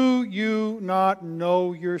 Do you not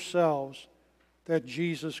know yourselves that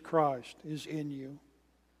Jesus Christ is in you?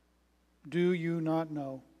 Do you not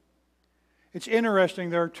know? It's interesting,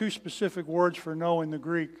 there are two specific words for know in the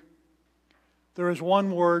Greek. There is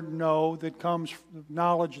one word, know, that comes,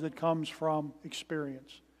 knowledge that comes from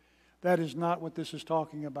experience. That is not what this is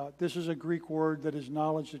talking about. This is a Greek word that is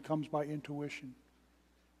knowledge that comes by intuition.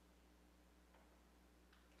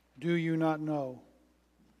 Do you not know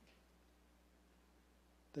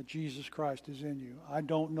that Jesus Christ is in you? I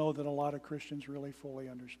don't know that a lot of Christians really fully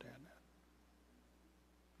understand that.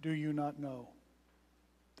 Do you not know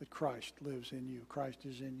that Christ lives in you? Christ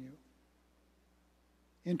is in you.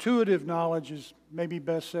 Intuitive knowledge is maybe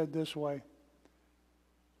best said this way.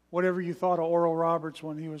 Whatever you thought of Oral Roberts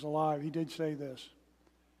when he was alive, he did say this.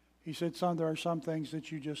 He said, son, there are some things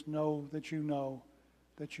that you just know, that you know,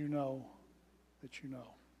 that you know, that you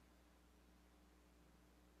know.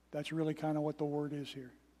 That's really kind of what the word is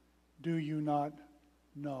here. Do you not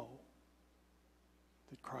know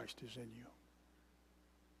that Christ is in you?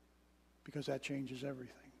 Because that changes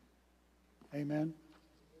everything. Amen?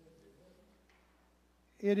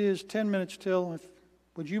 It is 10 minutes till.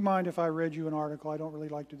 Would you mind if I read you an article? I don't really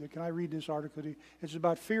like to do it. Can I read this article to you? It's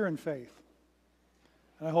about fear and faith.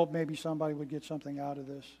 And I hope maybe somebody would get something out of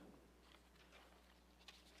this.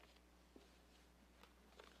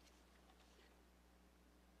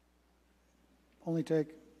 Only take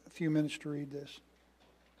a few minutes to read this.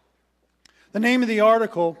 The name of the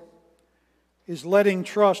article is Letting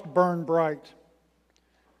Trust Burn Bright,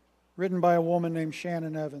 written by a woman named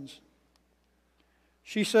Shannon Evans.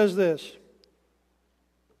 She says this: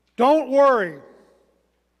 don't worry.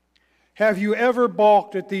 Have you ever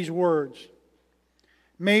balked at these words?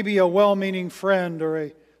 Maybe a well-meaning friend or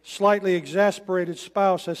a slightly exasperated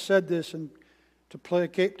spouse has said this to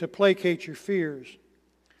placate your fears.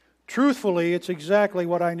 Truthfully, it's exactly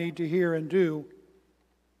what I need to hear and do.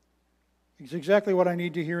 It's exactly what I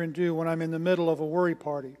need to hear and do when I'm in the middle of a worry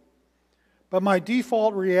party. But my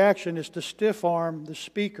default reaction is to stiff-arm the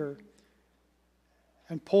speaker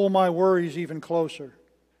and pull my worries even closer.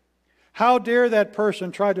 How dare that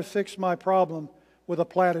person try to fix my problem with a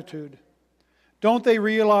platitude? Don't they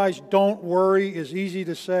realize don't worry is easy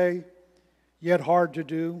to say, yet hard to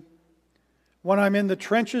do? When I'm in the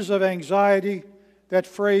trenches of anxiety, that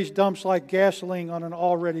phrase dumps like gasoline on an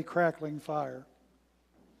already crackling fire.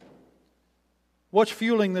 What's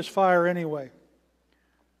fueling this fire anyway?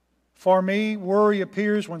 For me, worry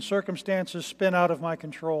appears when circumstances spin out of my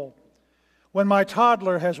control. When my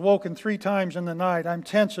toddler has woken 3 times in the night, I'm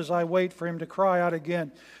tense as I wait for him to cry out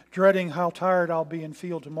again, dreading how tired I'll be and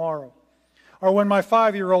feel tomorrow. Or when my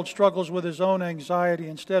 5-year-old struggles with his own anxiety,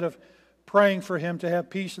 instead of praying for him to have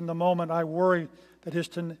peace in the moment, I worry that his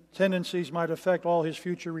tendencies might affect all his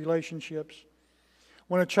future relationships.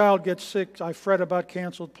 When a child gets sick, I fret about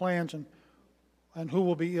canceled plans and who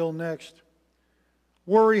will be ill next.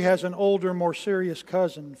 Worry has an older, more serious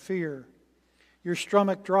cousin, fear. Your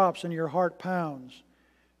stomach drops and your heart pounds.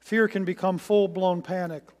 Fear can become full-blown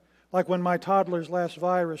panic, like when my toddler's last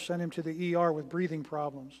virus sent him to the ER with breathing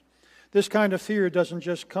problems. This kind of fear doesn't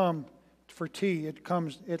just come for tea.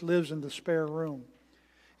 It lives in the spare room.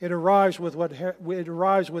 It arrives with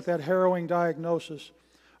that harrowing diagnosis,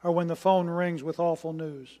 or when the phone rings with awful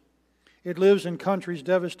news. It lives in countries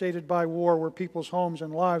devastated by war where people's homes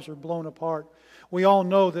and lives are blown apart. We all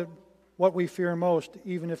know that what we fear most,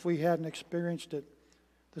 even if we hadn't experienced it.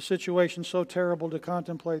 The situation so terrible to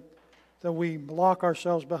contemplate that we lock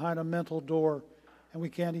ourselves behind a mental door and we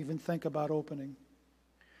can't even think about opening.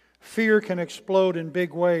 Fear can explode in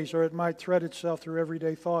big ways, or it might thread itself through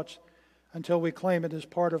everyday thoughts until we claim it as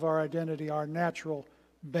part of our identity, our natural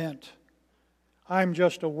bent. I'm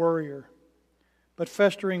just a worrier. But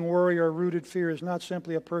festering worry or rooted fear is not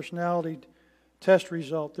simply a personality test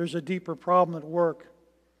result. There's a deeper problem at work.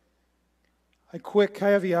 A quick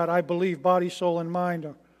caveat, I believe body, soul, and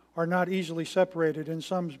mind are not easily separated. In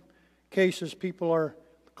some cases, people are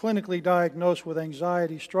clinically diagnosed with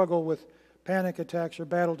anxiety, struggle with panic attacks, or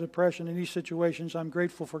battle depression. In these situations, I'm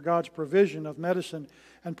grateful for God's provision of medicine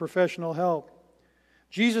and professional help.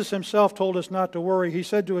 Jesus himself told us not to worry. He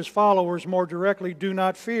said to his followers more directly, do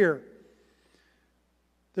not fear.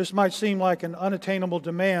 This might seem like an unattainable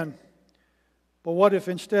demand, but what if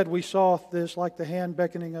instead we saw this like a hand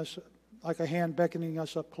beckoning us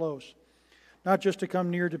up close? Not just to come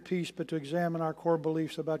near to peace, but to examine our core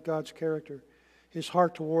beliefs about God's character, His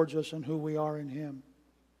heart towards us, and who we are in Him.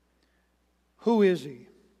 Who is He?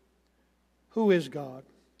 Who is God?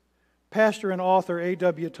 Pastor and author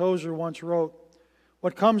A.W. Tozer once wrote,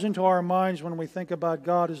 what comes into our minds when we think about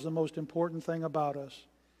God is the most important thing about us.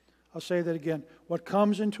 I'll say that again. What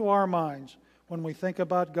comes into our minds when we think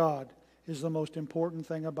about God is the most important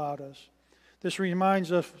thing about us. This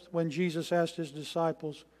reminds us when Jesus asked His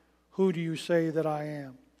disciples, who do you say that I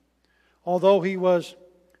am? Although He was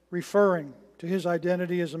referring to His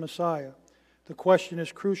identity as a Messiah, the question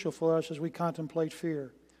is crucial for us as we contemplate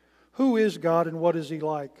fear. Who is God and what is He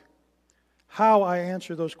like? How I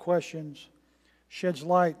answer those questions sheds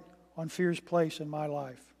light on fear's place in my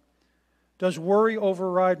life. Does worry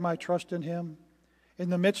override my trust in Him? In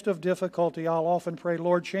the midst of difficulty, I'll often pray,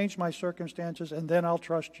 Lord, change my circumstances, and then I'll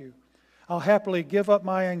trust You. I'll happily give up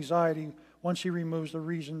my anxiety once He removes the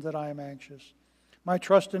reason that I am anxious. My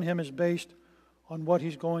trust in Him is based on what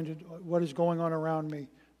is going on around me,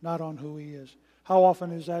 not on who He is. How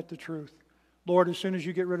often is that the truth? Lord, as soon as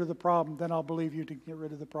You get rid of the problem, then I'll believe You to get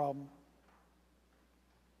rid of the problem.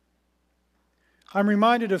 I'm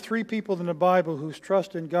reminded of three people in the Bible whose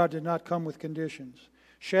trust in God did not come with conditions.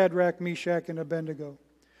 Shadrach, Meshach, and Abednego,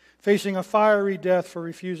 facing a fiery death for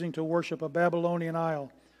refusing to worship a Babylonian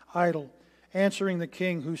idol, answering the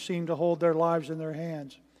king who seemed to hold their lives in their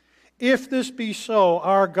hands. If this be so,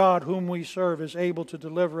 our God whom we serve is able to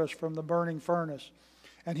deliver us from the burning furnace,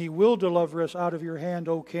 and He will deliver us out of your hand,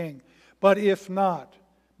 O king. But if not,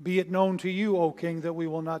 be it known to you, O king, that we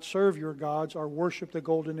will not serve your gods or worship the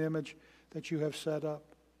golden image that you have set up.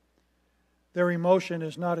 Their emotion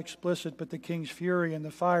is not explicit, but the king's fury and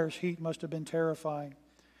the fire's heat must have been terrifying.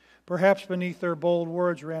 Perhaps beneath their bold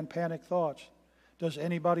words ran panic thoughts. Does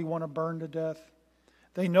anybody want to burn to death?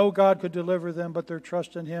 They know God could deliver them, but their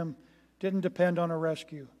trust in Him didn't depend on a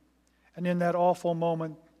rescue. And in that awful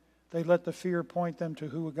moment, they let the fear point them to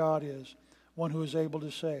who God is, one who is able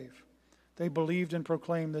to save. They believed and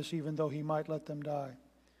proclaimed this even though He might let them die.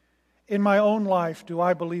 In my own life, do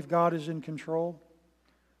I believe God is in control?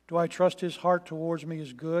 Do I trust His heart towards me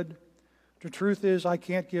is good? The truth is, I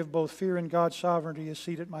can't give both fear and God's sovereignty a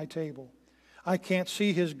seat at my table. I can't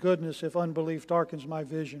see His goodness if unbelief darkens my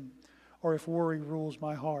vision or if worry rules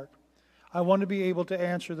my heart. I want to be able to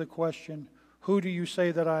answer the question, who do you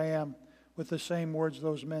say that I am, with the same words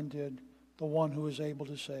those men did, the one who is able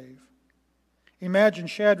to save. Imagine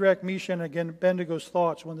Shadrach, Meshach, and Abednego's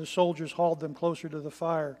thoughts when the soldiers hauled them closer to the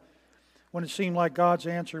fire, when it seemed like God's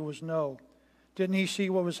answer was no. Didn't He see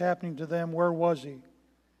what was happening to them? Where was He?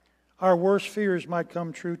 Our worst fears might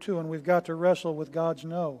come true too, and we've got to wrestle with God's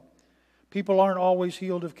no. People aren't always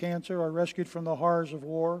healed of cancer or rescued from the horrors of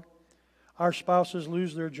war. Our spouses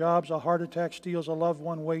lose their jobs. A heart attack steals a loved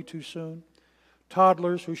one way too soon.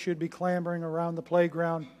 Toddlers who should be clambering around the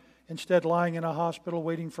playground instead lying in a hospital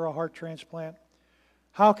waiting for a heart transplant.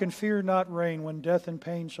 How can fear not reign when death and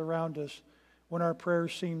pain surround us, when our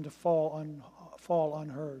prayers seem to fall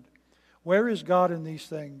unheard? Where is God in these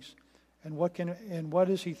things? And what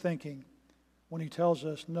is He thinking when He tells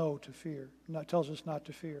us tells us not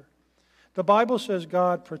to fear? The Bible says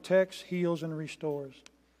God protects, heals, and restores.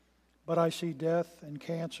 But I see death and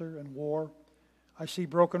cancer and war. I see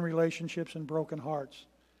broken relationships and broken hearts.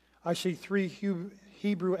 I see 3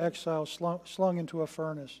 Hebrew exiles slung into a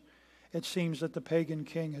furnace. It seems that the pagan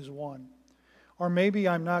king has won. Or maybe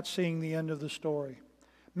I'm not seeing the end of the story.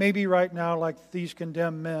 Maybe right now, like these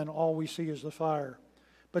condemned men, all we see is the fire.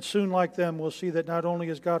 But soon, like them, we'll see that not only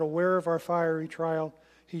is God aware of our fiery trial,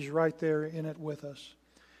 He's right there in it with us.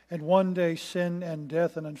 And one day sin and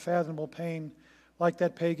death and unfathomable pain, like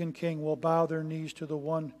that pagan king, will bow their knees to the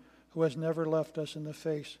one who has never left us in the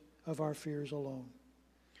face of our fears alone.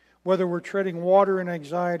 Whether we're treading water in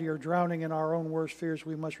anxiety or drowning in our own worst fears,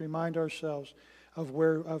 we must remind ourselves of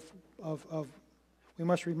where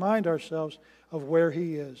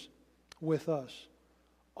He is with us.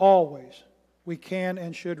 Always, we can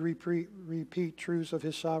and should repeat truths of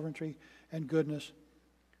His sovereignty and goodness,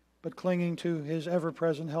 but clinging to His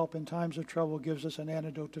ever-present help in times of trouble gives us an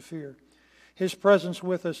antidote to fear. His presence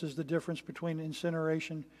with us is the difference between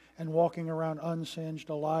incineration and walking around unsinged,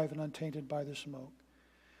 alive, and untainted by the smoke.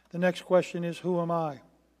 The next question is, who am I?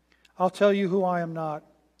 I'll tell you who I am not.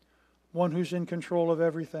 One who's in control of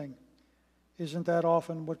everything. Isn't that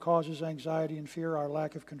often what causes anxiety and fear, our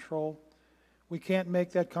lack of control? We can't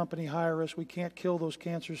make that company hire us. We can't kill those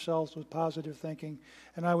cancer cells with positive thinking.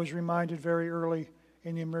 And I was reminded very early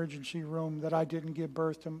in the emergency room that I didn't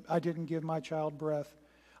give my child breath.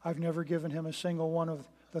 I've never given him a single one of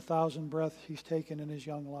the 1,000 breaths he's taken in his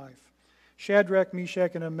young life. Shadrach,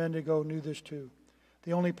 Meshach, and Abednego knew this too.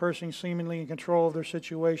 The only person seemingly in control of their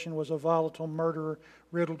situation was a volatile murderer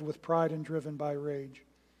riddled with pride and driven by rage.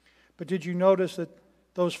 But did you notice that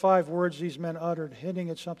those 5 words these men uttered, hinting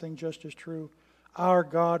at something just as true? Our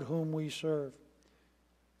God whom we serve.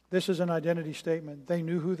 This is an identity statement. They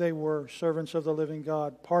knew who they were, servants of the living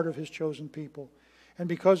God, part of His chosen people. And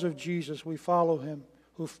because of Jesus, we follow Him.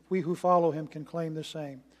 We who follow Him can claim the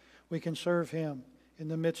same. We can serve Him in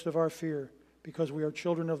the midst of our fear because we are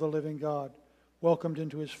children of the living God, welcomed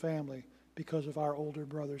into His family because of our older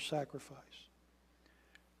brother's sacrifice.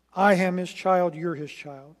 I am His child, you're His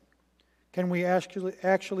child. Can we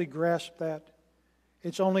actually grasp that?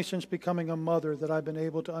 It's only since becoming a mother that I've been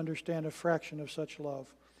able to understand a fraction of such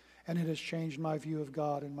love, and it has changed my view of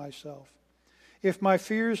God and myself. If my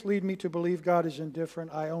fears lead me to believe God is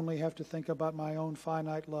indifferent, I only have to think about my own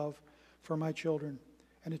finite love for my children,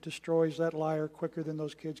 and it destroys that liar quicker than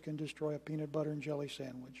those kids can destroy a peanut butter and jelly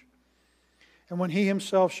sandwich. And when He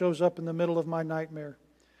Himself shows up in the middle of my nightmare,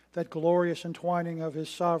 that glorious entwining of His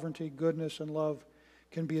sovereignty, goodness, and love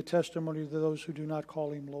can be a testimony to those who do not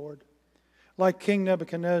call Him Lord. Like King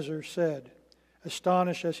Nebuchadnezzar said,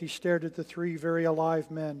 astonished as he stared at the 3 very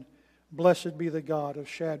alive men, blessed be the God of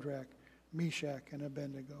Shadrach, Meshach, and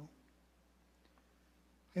Abednego.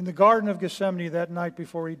 In the Garden of Gethsemane that night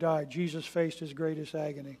before He died, Jesus faced His greatest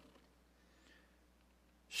agony.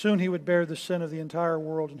 Soon He would bear the sin of the entire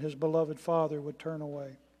world, and His beloved Father would turn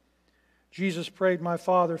away. Jesus prayed, my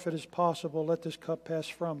Father, if it is possible, let this cup pass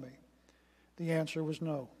from me. The answer was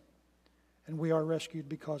no, and we are rescued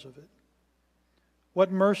because of it. What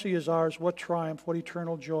mercy is ours, what triumph, what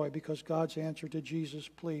eternal joy, because God's answer to Jesus'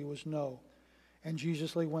 plea was no, and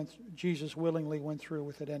Jesus willingly went through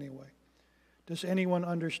with it anyway. Does anyone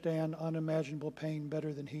understand unimaginable pain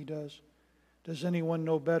better than He does? Does anyone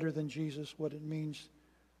know better than Jesus what it means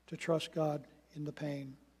to trust God in the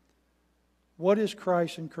pain? What is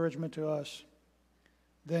Christ's encouragement to us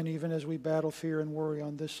then, even as we battle fear and worry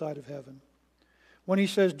on this side of heaven? When He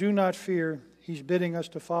says, do not fear, He's bidding us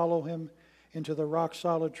to follow Him into the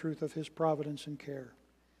rock-solid truth of His providence and care.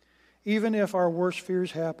 Even if our worst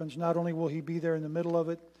fears happens, not only will He be there in the middle of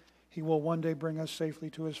it, He will one day bring us safely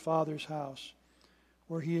to His Father's house,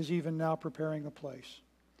 where He is even now preparing a place.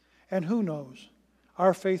 And who knows,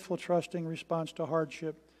 our faithful, trusting response to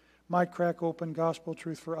hardship might crack open gospel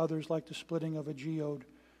truth for others like the splitting of a geode,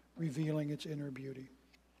 revealing its inner beauty.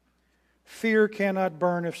 Fear cannot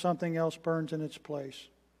burn if something else burns in its place.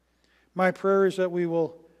 My prayer is that we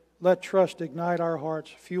will let trust ignite our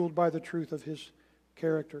hearts, fueled by the truth of His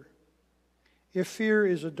character. If fear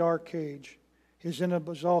is a dark cage, His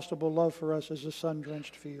inexhaustible love for us is a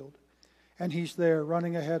sun-drenched field. And He's there,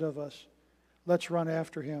 running ahead of us. Let's run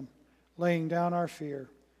after Him, laying down our fear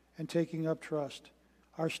and taking up trust,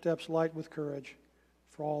 our steps light with courage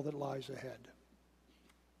for all that lies ahead.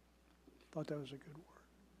 Thought that was a good word.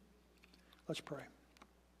 Let's pray.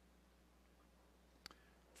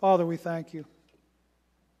 Father, we thank You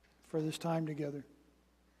for this time together.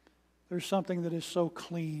 There's something that is so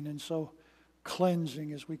clean and so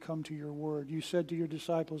cleansing as we come to Your word. You said to Your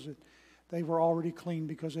disciples that they were already clean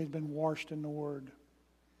because they'd been washed in the word.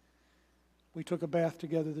 We took a bath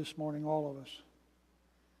together this morning, all of us,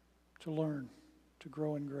 to learn, to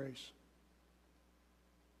grow in grace,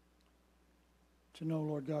 to know,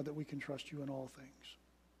 Lord God, that we can trust You in all things.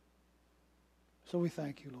 So we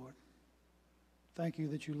thank You, Lord. Thank You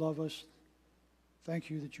that You love us. Thank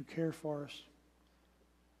You that You care for us.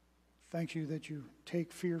 Thank You that You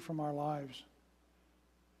take fear from our lives,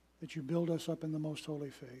 that You build us up in the most holy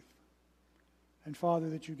faith. And Father,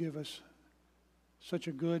 that you give us such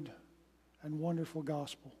a good and wonderful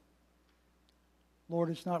gospel. Lord,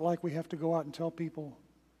 it's not like we have to go out and tell people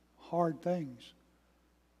hard things.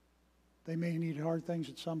 They may need hard things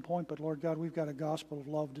at some point, but Lord God, we've got a gospel of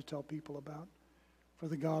love to tell people about, for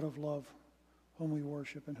the God of love whom we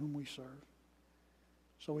worship and whom we serve.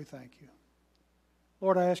 So we thank you.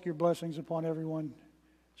 Lord, I ask your blessings upon everyone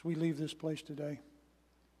as we leave this place today.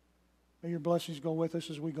 May your blessings go with us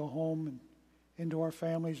as we go home and into our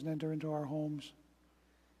families and enter into our homes.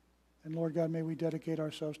 And Lord God, may we dedicate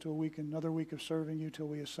ourselves to another week of serving you till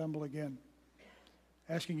we assemble again,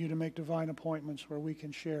 asking you to make divine appointments where we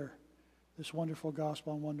can share this wonderful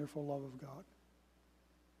gospel and wonderful love of God.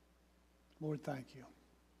 Lord, thank you.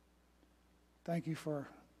 Thank you for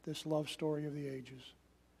this love story of the ages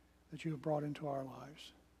that you have brought into our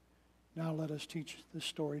lives. Now let us teach this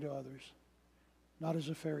story to others, not as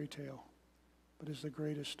a fairy tale, but as the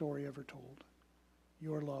greatest story ever told.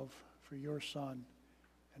 Your love for your Son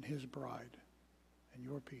and his bride and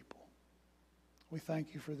your people. We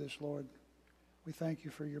thank you for this, Lord. We thank you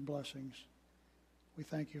for your blessings. We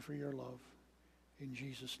thank you for your love. In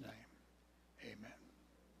Jesus' name, amen.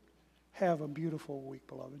 Have a beautiful week,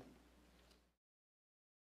 beloved.